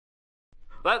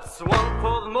That's one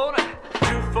for the morning,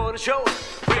 two for the show.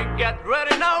 We get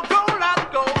ready now, go, let's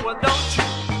go. And don't you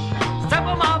step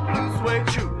on my blue suede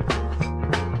shoe.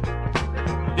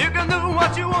 You can do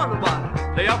what you want,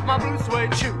 but lay off my blue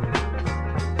suede shoe.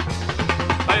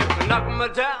 You can knock me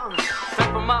down,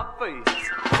 step on my face,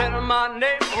 set on my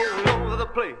name all over the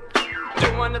place. Do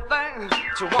anything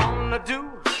that you wanna do.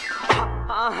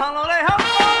 Holiday, hop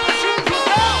on the shoes you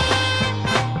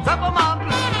down. Step on my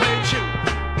blue suede shoe.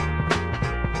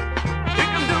 You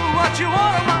can do what you want.